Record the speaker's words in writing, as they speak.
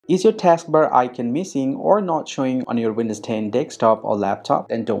Is your taskbar icon missing or not showing on your Windows 10 desktop or laptop?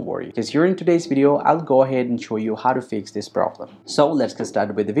 Then don't worry, because here in today's video, I'll go ahead and show you how to fix this problem. So let's get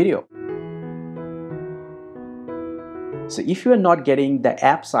started with the video. So if you are not getting the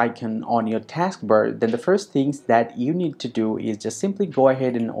apps icon on your taskbar, then the first things that you need to do is just simply go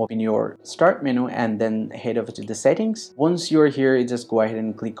ahead and open your start menu and then head over to the settings. Once you're here, just go ahead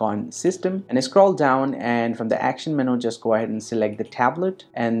and click on system and scroll down, and from the action menu just go ahead and select the tablet,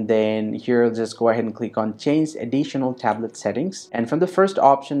 and then here just go ahead and click on change additional tablet settings, and from the first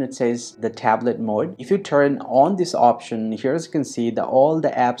option it says the tablet mode. If you turn on this option, here as you can see that all the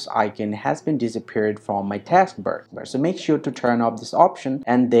apps icon has been disappeared from my taskbar. So make sure to turn off this option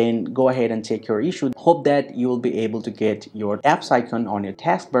and then go ahead and check your issue. Hope that you will be able to get your apps icon on your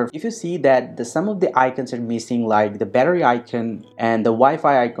taskbar. If you see that some of the icons are missing, like the battery icon and the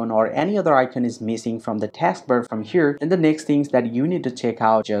Wi-Fi icon or any other icon is missing from the taskbar from here, then the next things that you need to check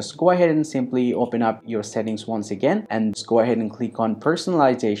out, just go ahead and simply open up your settings once again and just go ahead and click on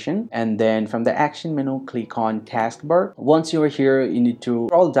personalization, and then from the action menu click on taskbar. Once you're here, you need to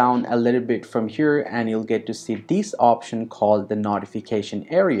scroll down a little bit from here and you'll get to see this option called the notification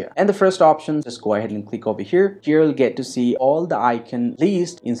area, and the first option, just go ahead and click over here. Here you'll get to see all the icon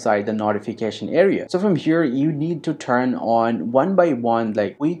list inside the notification area. So from here you need to turn on one by one,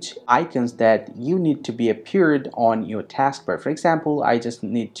 like which icons that you need to be appeared on your taskbar. For example, I just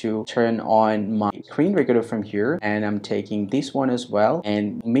need to turn on my screen recorder from here, and I'm taking this one as well,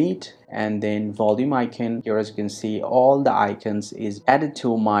 and meet and then volume icon. Here as you can see, all the icons is added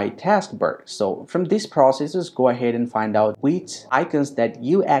to my taskbar. So from this process, just go ahead and find out which icons that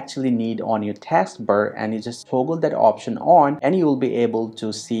you actually need on your taskbar, and you just toggle that option on and you will be able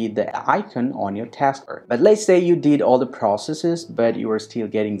to see the icon on your taskbar. But let's say you did all the processes but you are still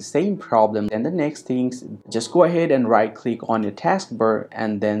getting the same problem, then the next things, just go ahead and right click on your taskbar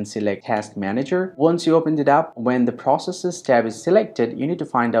and then select task manager. Once you open it up, when the processes tab is selected, you need to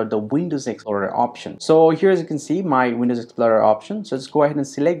find out the Windows Explorer option. So here as you can see, my Windows Explorer option. So just go ahead and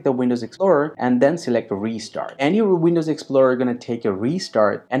select the Windows Explorer and then select restart. And your Windows Explorer going to take a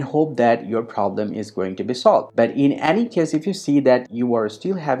restart and hope that your problem is going to be solved. But in any case, if you see that you are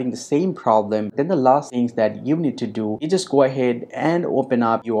still having the same problem, then the last things that you need to do is just go ahead and open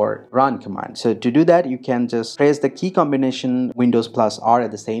up your run command. So to do that, you can just press the key combination Windows plus R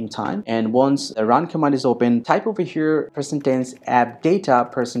at the same time. And once the run command is open, type over here %app data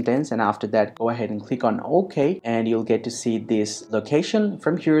 %, and after that go ahead and click on OK, and you'll get to see this location.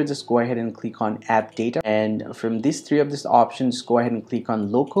 From here, just go ahead and click on app data, and from these three of these options, go ahead and click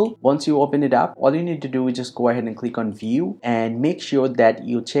on local. Once you open it up, all you need to do is just go ahead and click on view and make sure that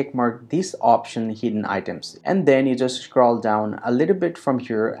you check mark this option hidden items, and then you just scroll down a little bit from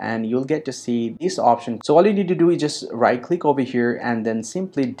here and you'll get to see this option. So all you need to do is just right click over here and then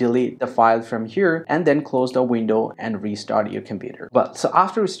simply delete the file from here and then close the window and restart your computer. But so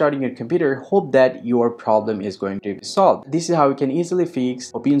after restarting your computer, hope that your problem is going to be solved. This is how you can easily fix.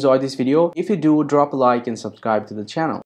 Hope you enjoyed this video. If you do, drop a like and subscribe to the channel.